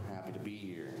morning. Happy to be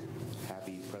here.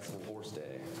 Happy Pretzel Horse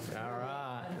Day. All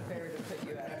right. Unfair to put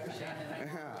you out there, Shannon.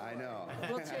 I know.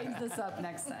 We'll change this up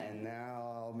next time. And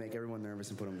now I'll make everyone nervous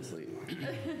and put them to sleep.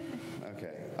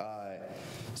 Okay.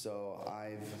 So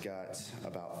I've got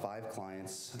about 5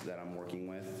 clients that I'm working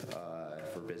with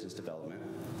for business development.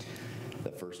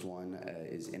 The first one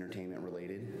is entertainment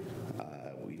related.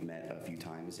 We've met a few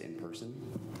times in person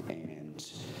and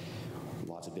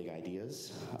lots of big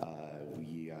ideas.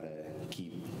 We gotta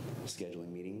keep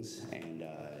scheduling meetings and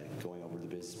going over the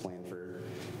business plan for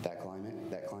that client,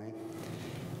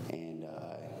 and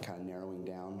kind of narrowing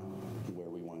down where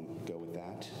we want to go with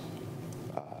that.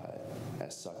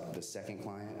 The second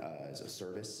client is a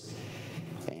service,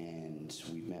 and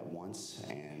we've met once,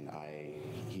 and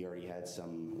he already had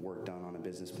some work done on a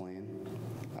business plan.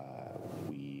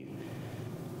 We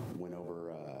went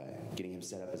over getting him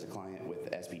set up as a client with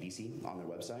FCEDC on their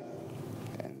website,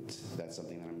 and that's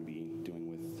something that I'm going to be doing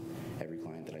with every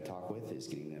client that I talk with, is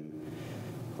getting them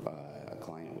a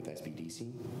client with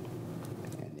FCEDC.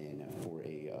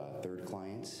 third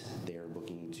client, they are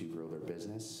looking to grow their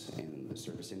business in the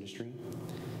service industry,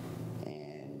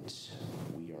 and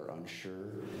we are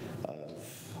unsure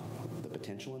of the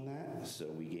potential in that, so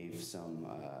we gave some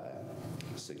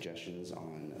suggestions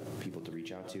on people to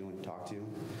reach out to and talk to,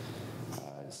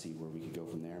 see where we could go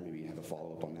from there, maybe have a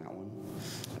follow-up on that one.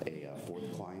 A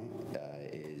fourth client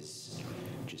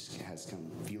has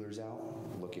come feelers out,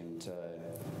 looking to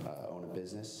own a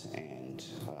business and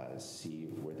see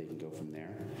where they can go from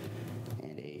there.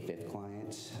 And a fifth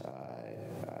client,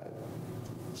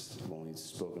 only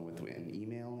spoken with in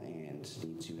email and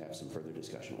need to have some further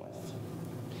discussion with.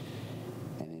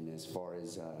 And then as far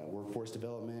as workforce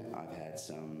development, I've had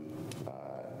some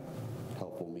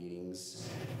helpful meetings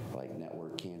like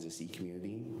Network Kansas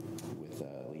E-Community with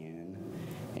Leanne,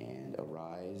 and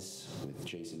Arise with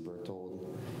Jason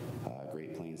Berthold,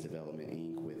 Great Plains Development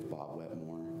Inc. with Bob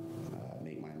Wetmore,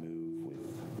 Make My Move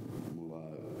with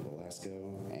Mula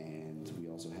Velasco, and we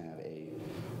also have a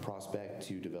prospect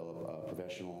to develop a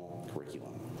professional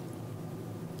curriculum.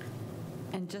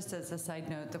 And just as a side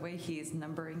note, the way he's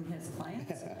numbering his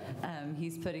clients,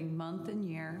 he's putting month and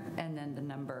year and then the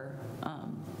number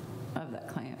of that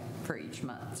client for each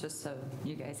month, just so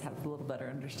you guys have a little better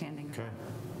understanding. Okay.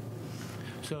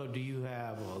 So do you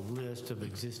have a list of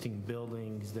existing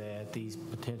buildings that these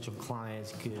potential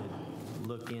clients could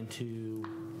look into,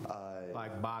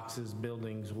 like boxes,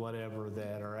 buildings, whatever,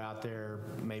 that are out there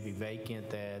maybe vacant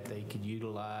that they could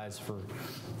utilize for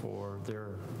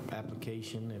their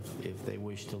application if they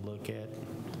wish to look at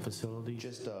facilities?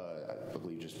 Just, I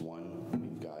believe just one.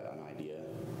 We've got an idea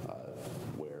of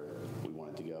where we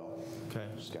want it to go. Okay.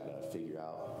 Just got to figure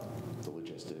out the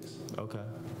logistics. Okay.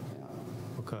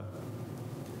 Yeah. Okay.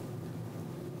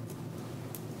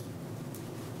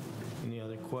 Any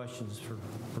other questions for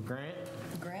Grant?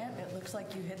 Grant, it looks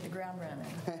like you hit the ground running.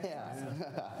 Yeah.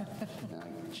 Now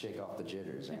shake off the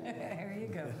jitters. Right? There you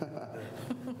go.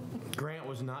 Grant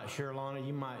was not sure, Lana.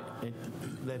 You might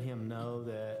let him know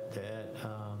that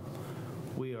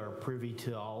we are privy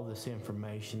to all this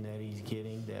information that he's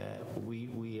getting, that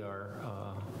we are,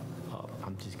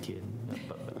 I'm just kidding.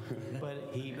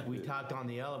 But we talked on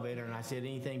the elevator, and I said,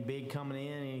 anything big coming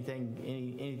in,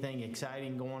 anything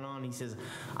exciting going on? He says,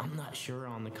 I'm not sure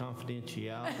on the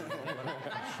confidentiality,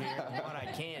 what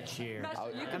I can't share. Not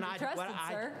sure you can be trusted,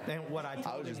 sir. And what I told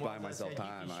I was just him buying I myself said,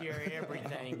 time. You can share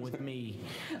everything with me.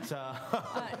 So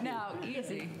No,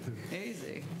 easy. Just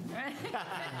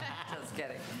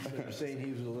kidding. You're saying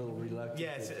he was a little reluctant.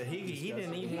 yes, he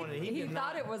didn't even want to. He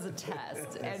thought it was a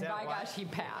test, and by gosh, he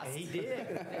passed. He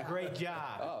did. Great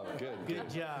job. Oh, good. Good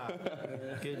job.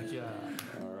 Good job.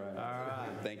 All right. All right.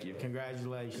 Thank you.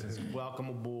 Congratulations. Welcome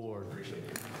aboard. Appreciate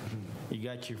it. You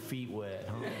got your feet wet,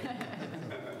 huh?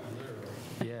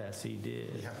 Yes, he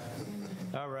did.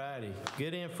 All righty.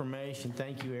 Good information.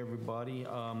 Thank you, everybody.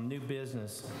 New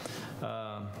business.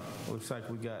 Looks like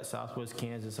we got Southwest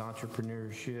Kansas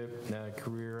Entrepreneurship,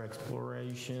 Career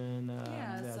Exploration.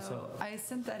 So I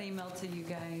sent that email to you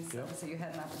guys, so you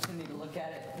had an opportunity to look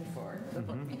at it before the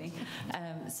board meeting.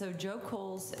 So Joe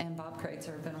Coles and Bob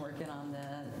Kreitzer have been working on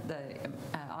the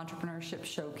Entrepreneurship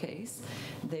Showcase.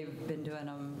 They've been doing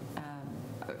them.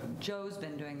 Joe's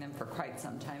been doing them for quite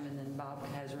some time, and then Bob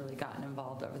has really gotten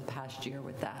involved over the past year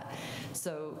with that.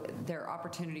 So there are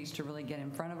opportunities to really get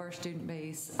in front of our student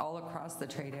base all across the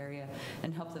trade area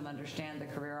and help them understand the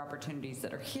career opportunities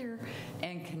that are here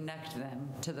and connect them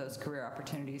to those career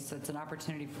opportunities. So it's an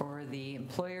opportunity for the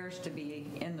employers to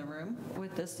be in the room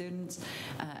with the students,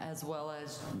 as well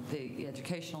as the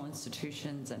educational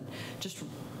institutions, and just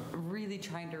really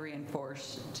trying to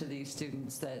reinforce to these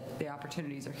students that the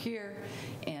opportunities are here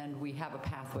and we have a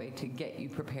pathway to get you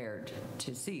prepared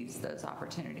to seize those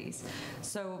opportunities.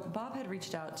 So Bob had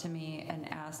reached out to me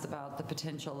and asked about the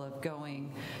potential of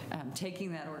going,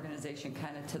 taking that organization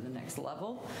kind of to the next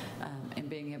level, and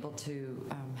being able to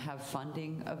have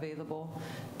funding available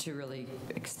to really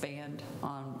expand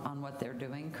on what they're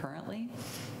doing currently.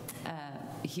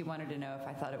 He wanted to know if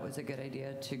I thought it was a good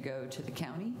idea to go to the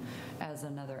county as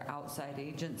another outside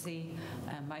agency.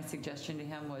 My suggestion to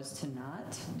him was to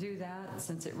not do that,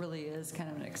 since it really is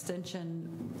kind of an extension,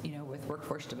 with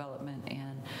workforce development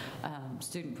and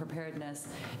student preparedness.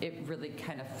 It really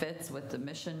kind of fits with the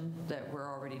mission that we're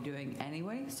already doing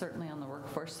anyway, certainly on the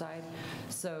workforce side.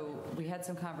 So we had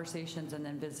some conversations and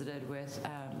then visited with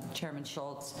Chairman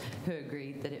Schultz, who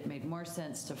agreed that it made more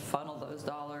sense to funnel those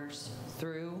dollars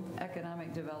through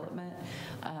economic development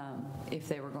if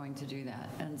they were going to do that.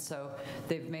 And so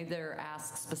they've made their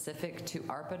ask specific to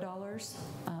ARPA dollars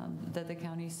that the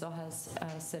county still has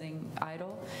sitting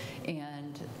idle,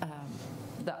 and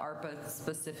the ARPA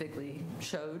specifically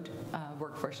showed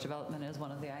workforce development as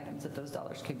one of the items that those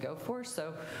dollars could go for.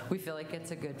 So we feel like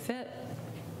it's a good fit.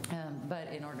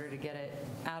 But in order to get it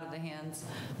out of the hands,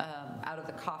 out of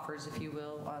the coffers, if you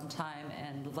will, on time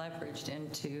and leveraged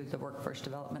into the workforce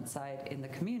development side in the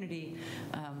community,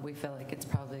 we feel like it's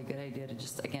probably a good idea to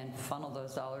just, again, funnel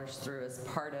those dollars through as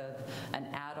part of an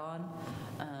add-on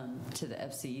to the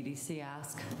FCEDC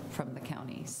ask from the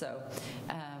county. So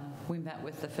we met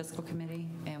with the fiscal committee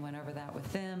and went over that with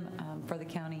them for the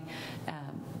county.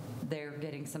 They're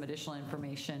getting some additional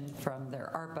information from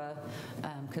their ARPA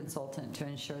consultant to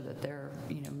ensure that they're,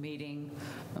 meeting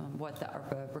what the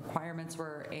ARPA requirements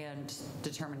were and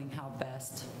determining how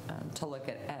best to look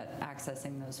at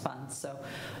accessing those funds. So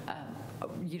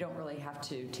you don't really have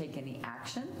to take any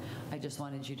action. I just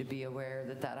wanted you to be aware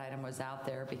that that item was out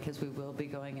there because we will be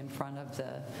going in front of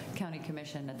the county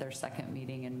commission at their second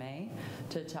meeting in May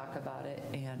to talk about it,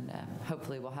 and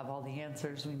hopefully we'll have all the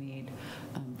answers we need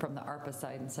from the ARPA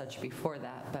side and such before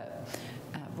that. But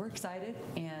we're excited,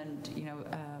 and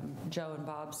Joe and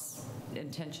Bob's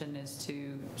intention is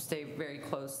to stay very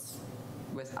close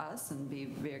with us and be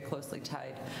very closely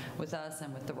tied with us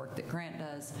and with the work that Grant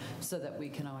does, so that we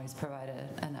can always provide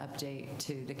an update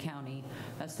to the county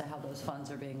as to how those funds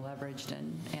are being leveraged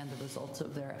and the results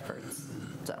of their efforts.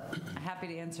 So happy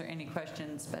to answer any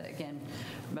questions, but again,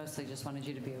 mostly just wanted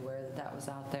you to be aware that that was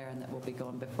out there and that we'll be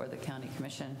going before the county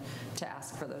commission to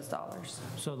ask for those dollars.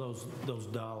 So those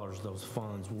dollars, those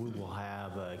funds, we will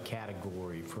have a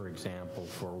category, for example,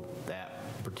 for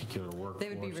that particular workforce. They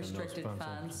would be and those restricted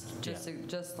funds,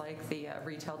 just like the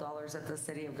retail dollars that the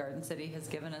city of Garden City has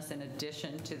given us in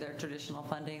addition to their traditional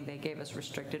funding. They gave us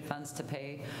restricted funds to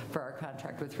pay for our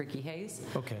contract with Ricky Hayes.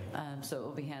 Okay. So it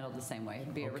will be handled the same way. It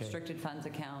will be a restricted funds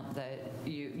account that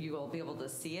you will be able to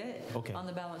see it on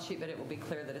the balance sheet, but it will be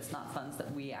clear that it's not funds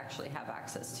that we actually have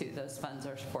access to. Those funds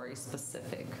are for a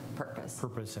specific purpose.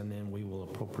 And then we will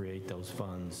appropriate those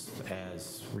funds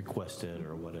as requested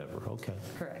or whatever. Okay.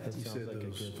 Correct. That You sounds said like a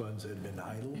those good. funds had been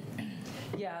idle?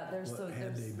 Yeah, What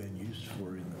had they been used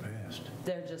for in the past?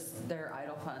 They're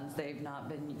idle funds. They've not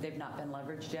been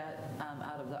leveraged yet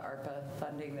out of the ARPA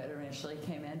funding that initially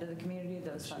came into the community.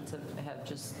 Those funds have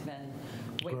just been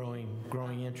waiting.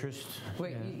 Growing interest.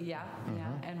 Yeah,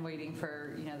 and waiting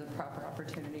for the proper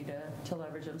opportunity to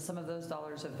leverage them. Some of those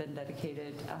dollars have been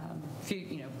dedicated,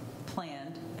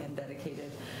 planned and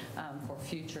dedicated for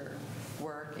future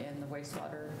work in the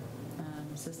wastewater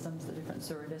systems, the different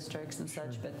sewer districts and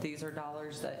such. But these are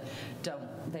dollars that don't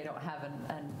have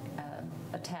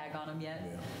a tag on them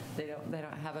yet. Yeah. They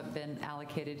haven't been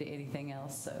allocated to anything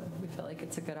else. So we feel like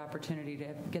it's a good opportunity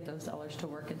to get those dollars to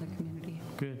work in the community.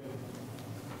 Good.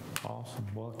 Awesome.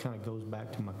 Well, it kind of goes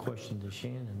back to my question to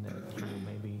Shannon that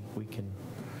maybe we can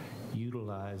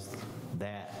utilize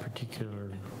that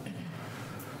particular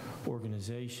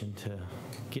organization to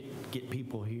get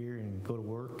people here and go to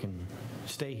work and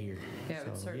stay here. Yeah, it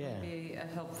would certainly be a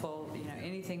helpful,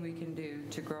 anything we can do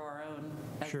to grow our own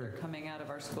as they're coming out of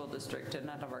our school district and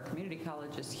out of our community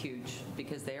college is huge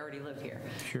because they already live here.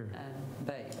 Sure.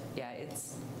 But yeah,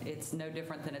 it's no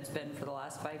different than it's been for the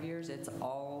last 5 years. It's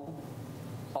all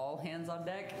hands on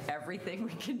deck, everything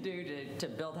we can do to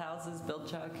build houses, build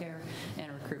childcare,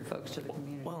 and recruit folks to the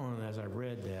community. Well, and as I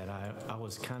read that, I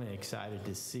was kind of excited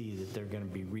to see that they're going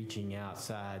to be reaching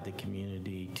outside the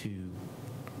community to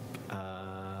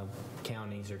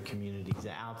counties or communities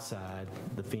outside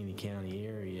the Phoenix County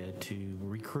area to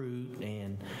recruit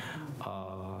and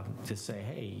to say,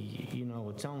 hey,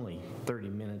 it's only 30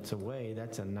 minutes away.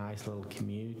 That's a nice little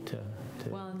commute to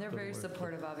well, and they're very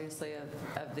supportive, obviously,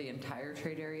 of the entire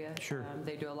trade area. Sure.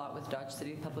 They do a lot with Dodge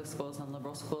City Public Schools and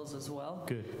liberal schools as well.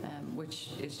 Good. Which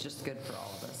is just good for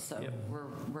all of us. So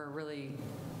we're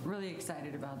really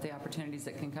excited about the opportunities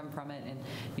that can come from it. And,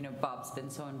 Bob's been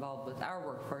so involved with our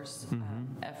workforce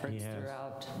efforts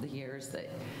throughout the years that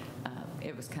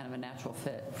it was kind of a natural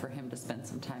fit for him to spend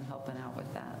some time helping out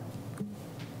with that.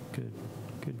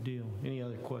 Good deal. Any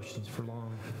other questions for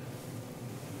Lon?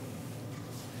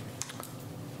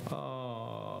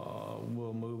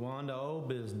 We'll move on to old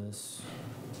business.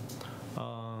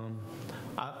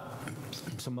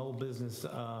 Some old business.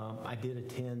 I did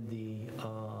attend the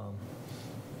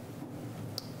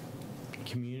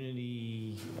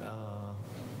community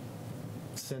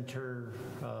center,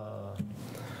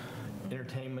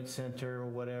 entertainment center or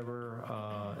whatever,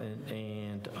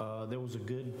 and there was a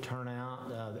good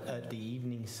turnout at the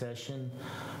evening session.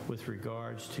 with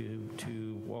regards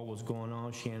to what was going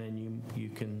on. Shannon, you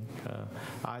can,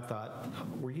 I thought,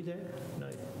 were you there? No,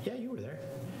 yeah, you were there.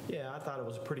 Yeah, I thought it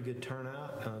was a pretty good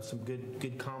turnout, some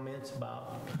good comments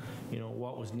about,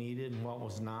 what was needed and what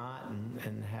was not,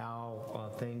 and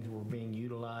how things were being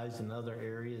utilized in other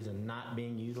areas and not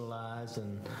being utilized.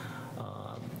 And,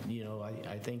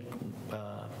 I think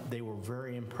they were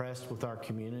very impressed with our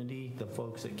community. The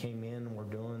folks that came in and were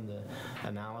doing the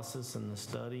analysis and the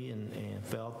study and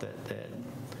felt that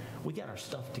we got our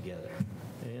stuff together,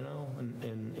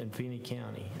 in Phoenix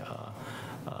County.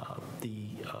 The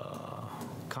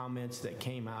comments that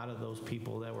came out of those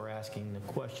people that were asking the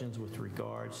questions with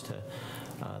regards to,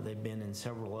 they've been in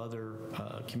several other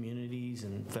communities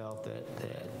and felt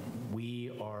that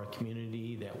we are a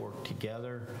community that work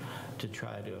together to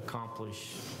try to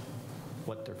accomplish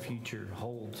what their future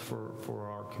holds for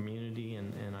our community,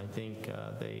 and I think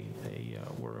they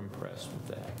were impressed with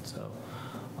that. So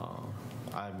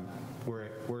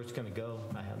where it's going to go,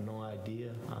 I have no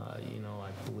idea.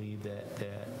 I believe that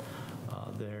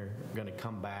they're going to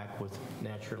come back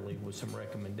naturally with some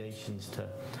recommendations to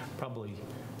probably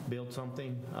build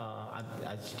something. I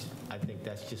think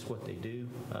that's just what they do.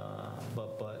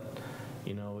 But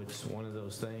it's one of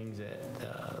those things that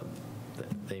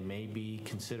they may be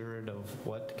considerate of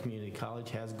what the community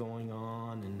college has going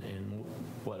on and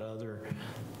what other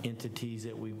entities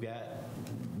that we've got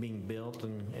being built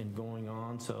and going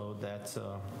on. So that's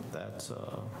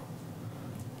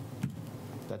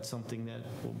something that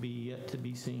will be yet to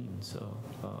be seen. So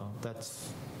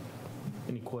that's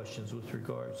any questions with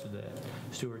regards to that.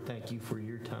 Stuart, thank you for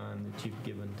your time that you've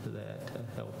given to that to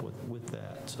help with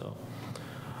that. So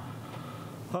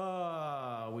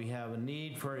we have a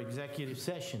need for executive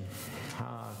session.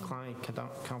 Client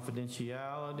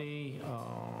confidentiality,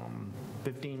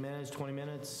 15 minutes, 20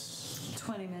 minutes?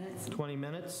 20 minutes. 20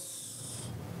 minutes.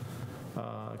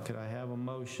 Could I have a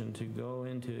motion to go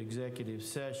into executive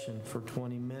session for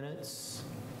 20 minutes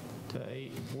to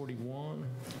 8:41?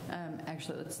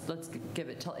 Actually, let's give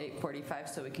it till 8:45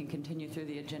 so we can continue through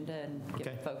the agenda and get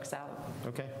Okay. folks out.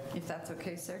 Okay. If that's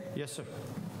okay, sir? Yes, sir.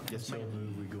 Yes, So ma'am.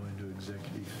 move we go into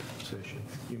executive session.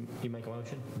 You make a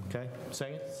motion? Okay.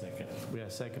 Second? Second. We got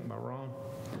a second by Ron.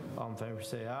 All in favor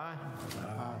say aye.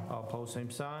 Aye. All opposed,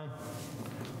 same sign.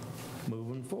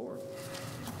 Moving forward.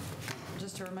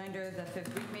 Just a reminder, the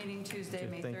 5th week meeting, Tuesday,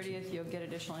 May Thank you. 30th, you'll get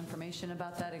additional information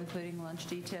about that, including lunch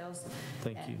details.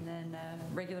 Thank you. And then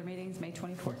regular meetings, May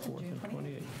 24th and June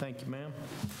 28th. Thank you, ma'am.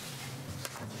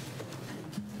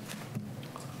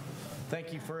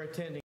 Thank you for attending.